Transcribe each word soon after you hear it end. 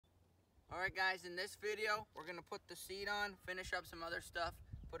Alright guys, in this video, we're going to put the seat on, finish up some other stuff,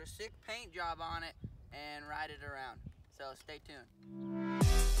 put a sick paint job on it, and ride it around. So stay tuned.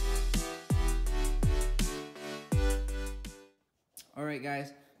 Alright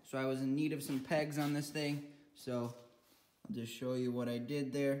guys, so I was in need of some pegs on this thing, so I'll just show you what I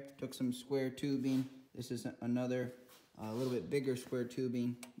did there. Took some square tubing. This is another a little bit bigger square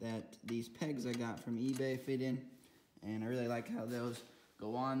tubing that these pegs I got from eBay fit in, and I really like how those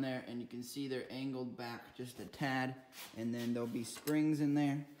go on there, and you can see they're angled back just a tad, and then there'll be springs in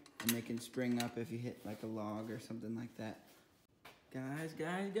there and they can spring up if you hit like a log or something like that.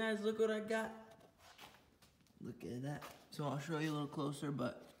 Guys, look what I got. Look at that. So I'll show you a little closer,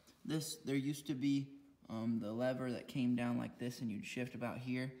 but there used to be the lever that came down like this and you'd shift about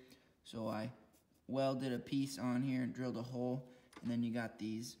here. So I welded a piece on here and drilled a hole, and then you got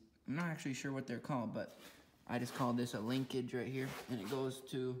these, I'm not actually sure what they're called, but I just call this a linkage right here, and it goes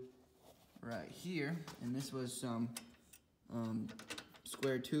to right here. And this was some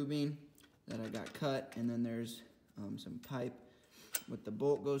square tubing that I got cut, and then there's some pipe with the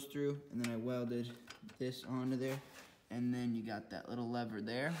bolt goes through, and then I welded this onto there, and then you got that little lever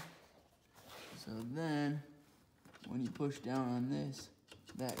there. So then when you push down on this,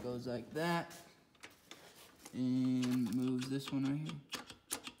 that goes like that and moves this one right here.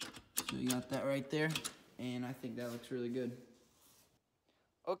 So you got that right there, and I think that looks really good.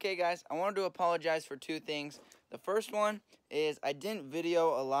 Okay guys, I wanted to apologize for two things. The first one is I didn't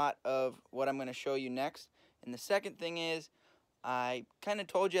video a lot of what I'm going to show you next. And the second thing is I kind of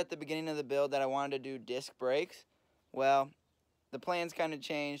told you at the beginning of the build that I wanted to do disc brakes. Well, the plans kind of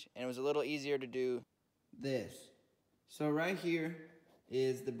changed, and it was a little easier to do this. So right here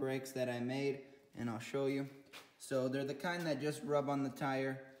is the brakes that I made, and I'll show you. So they're the kind that just rub on the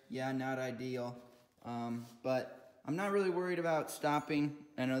tire. Yeah, not ideal, but I'm not really worried about stopping.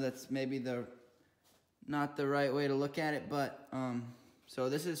 I know that's maybe not the right way to look at it, but so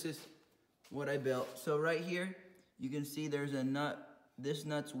this is just what I built. So right here, you can see there's a nut. This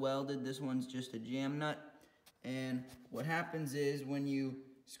nut's welded. This one's just a jam nut. And what happens is when you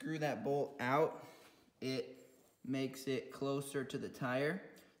screw that bolt out, it makes it closer to the tire.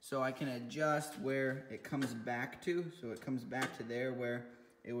 So I can adjust where it comes back to. So it comes back to there where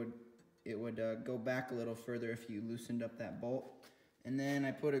it would go back a little further if you loosened up that bolt. And then I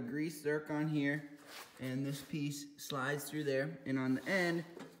put a grease zerk on here, and this piece slides through there. And on the end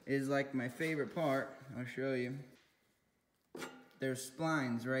is like my favorite part. I'll show you. There's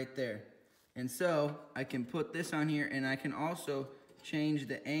splines right there. And so I can put this on here, and I can also change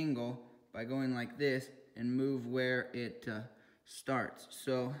the angle by going like this and move where it starts.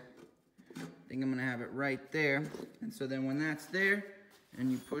 So I think I'm gonna have it right there. And so then when that's there and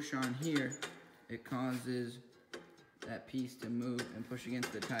you push on here, it causes that piece to move and push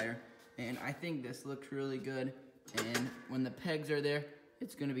against the tire. And I think this looks really good. And when the pegs are there,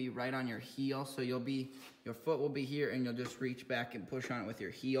 it's gonna be right on your heel. So your foot will be here, and you'll just reach back and push on it with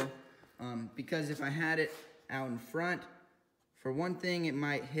your heel. Because if I had it out in front, for one thing, it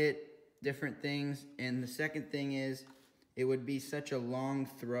might hit different things. And the second thing is, it would be such a long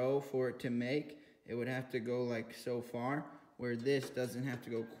throw for it to make. It would have to go like so far, where this doesn't have to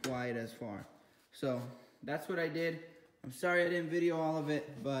go quite as far. So that's what I did. I'm sorry I didn't video all of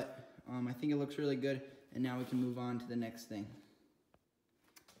it, but I think it looks really good. And now we can move on to the next thing.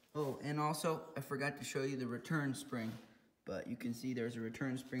 Oh, and also I forgot to show you the return spring, but you can see there's a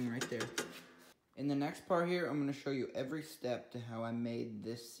return spring right there. In the next part here, I'm going to show you every step to how I made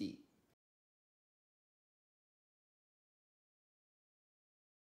this seat.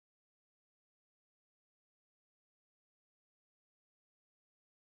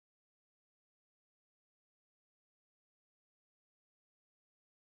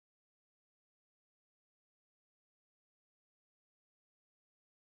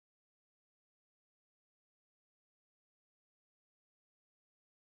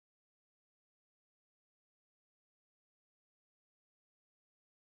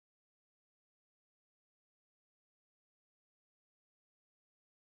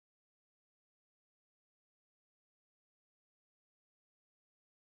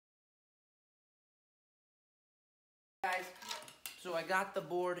 Guys, so I got the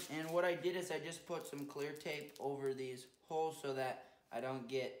board, and what I did is I just put some clear tape over these holes so that I don't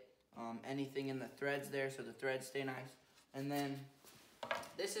get anything in the threads there, so the threads stay nice. And then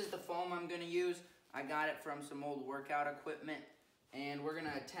this is the foam I'm going to use. I got it from some old workout equipment, and we're going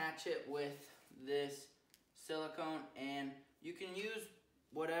to attach it with this silicone, and you can use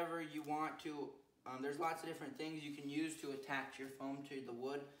whatever you want to. There's lots of different things you can use to attach your foam to the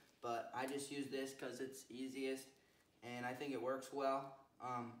wood, but I just use this because it's easiest. And I think it works well.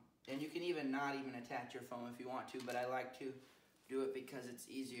 And you can even not even attach your foam if you want to, but I like to do it because it's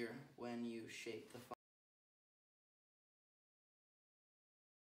easier when you shape the foam.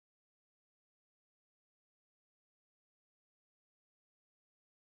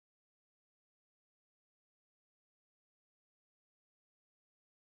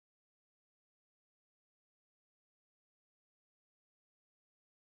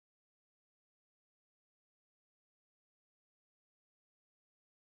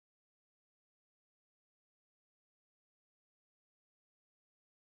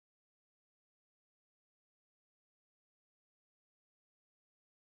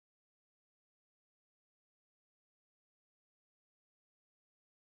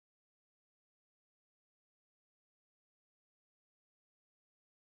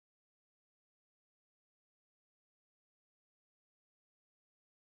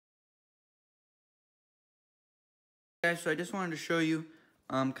 Guys, so I just wanted to show you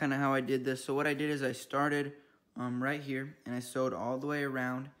kind of how I did this. So what I did is I started right here and I sewed all the way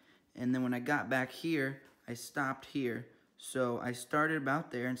around, and then when I got back here I stopped here. So I started about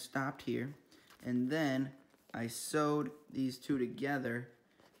there and stopped here, and then I sewed these two together,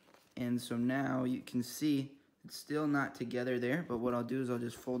 and so now you can see it's still not together there, but what I'll do is I'll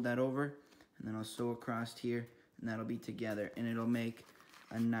just fold that over and then I'll sew across here, and that'll be together, and it'll make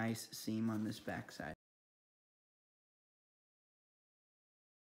a nice seam on this back side.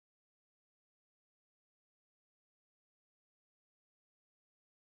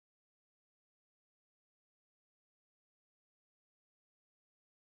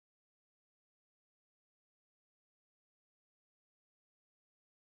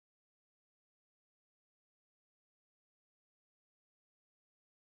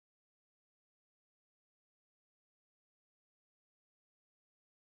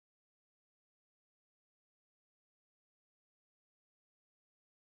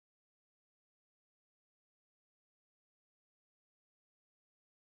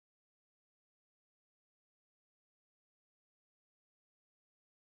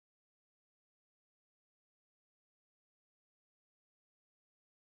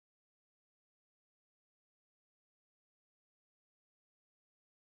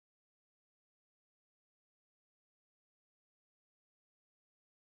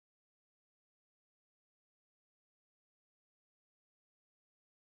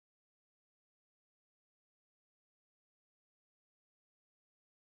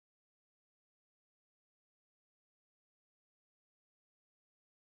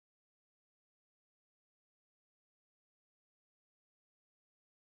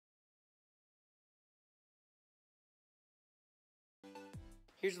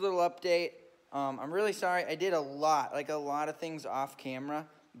 Here's a little update. I'm really sorry. I did a lot of things off camera,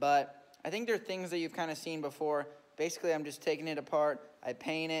 but I think they're things that you've kind of seen before. Basically, I'm just taking it apart, I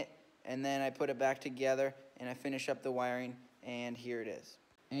paint it, and then I put it back together, and I finish up the wiring, and here it is.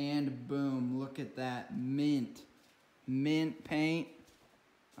 And boom, look at that, mint paint.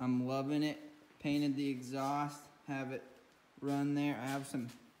 I'm loving it. Painted the exhaust, have it run there. I have some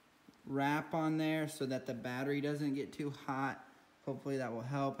wrap on there so that the battery doesn't get too hot. Hopefully that will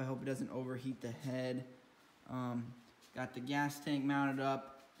help. I hope it doesn't overheat the head. Got the gas tank mounted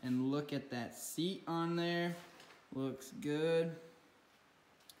up, and look at that seat on there. Looks good.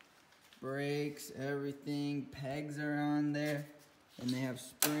 Brakes, everything. Pegs are on there, and they have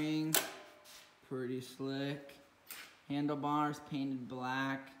springs. Pretty slick. Handlebars painted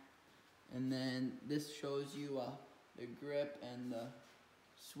black, and then this shows you the grip, and the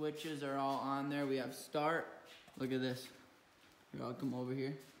switches are all on there. We have start. Look at this. Here, I'll come over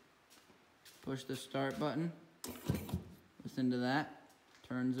here. Push the start button. Listen to that.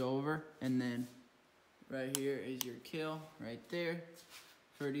 Turns over, and then right here is your kill right there.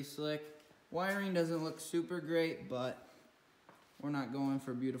 Pretty slick. Wiring doesn't look super great, but we're not going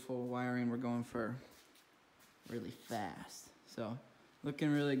for beautiful wiring. We're going for really fast. So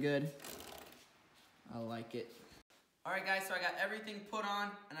looking really good. I like it. All right, guys, so I got everything put on,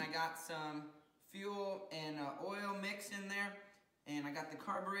 and I got some fuel and oil mix in there, and I got the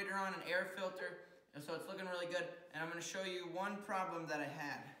carburetor on, an air filter, and so it's looking really good. And I'm gonna show you one problem that I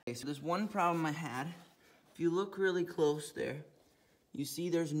had. Okay, so there's one problem I had. If you look really close there, you see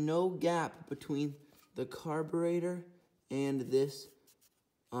there's no gap between the carburetor and this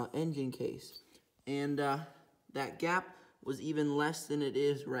engine case. And that gap was even less than it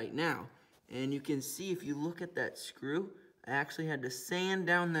is right now. And you can see if you look at that screw, I actually had to sand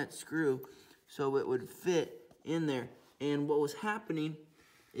down that screw so it would fit in there. And what was happening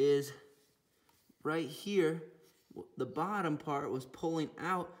is right here, the bottom part was pulling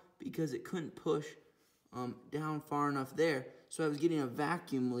out because it couldn't push down far enough there. So I was getting a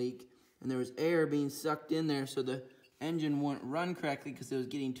vacuum leak, and there was air being sucked in there, so the engine wouldn't run correctly because it was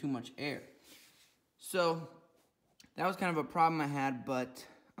getting too much air. So that was kind of a problem I had, but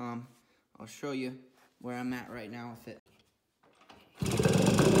I'll show you where I'm at right now with it.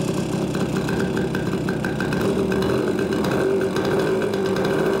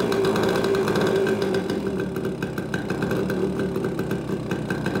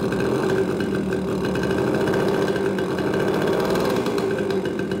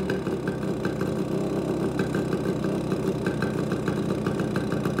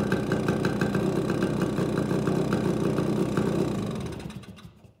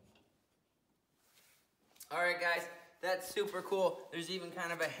 Alright guys, that's super cool. There's even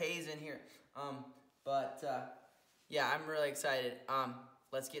kind of a haze in here. Yeah, I'm really excited.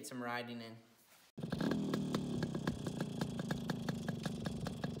 Let's get some riding in.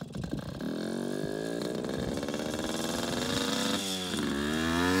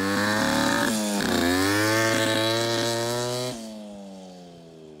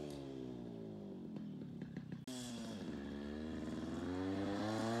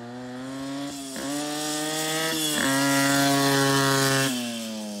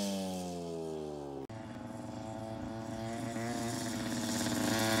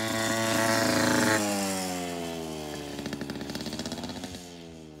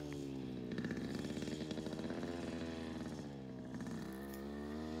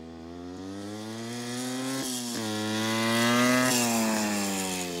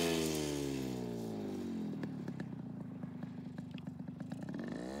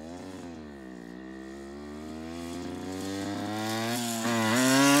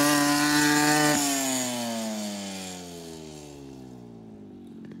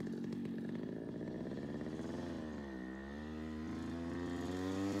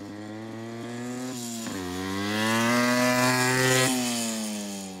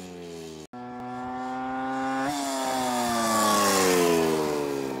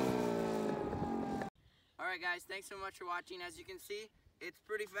 Alright guys, thanks so much for watching. As you can see, it's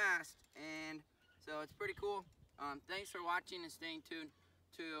pretty fast, and so it's pretty cool. Thanks for watching and staying tuned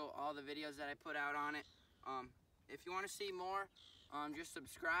to all the videos that I put out on it. If you want to see more, just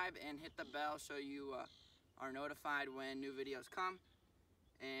subscribe and hit the bell so you are notified when new videos come.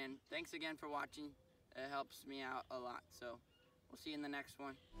 And thanks again for watching. It helps me out a lot. So we'll see you in the next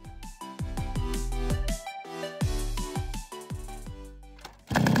one.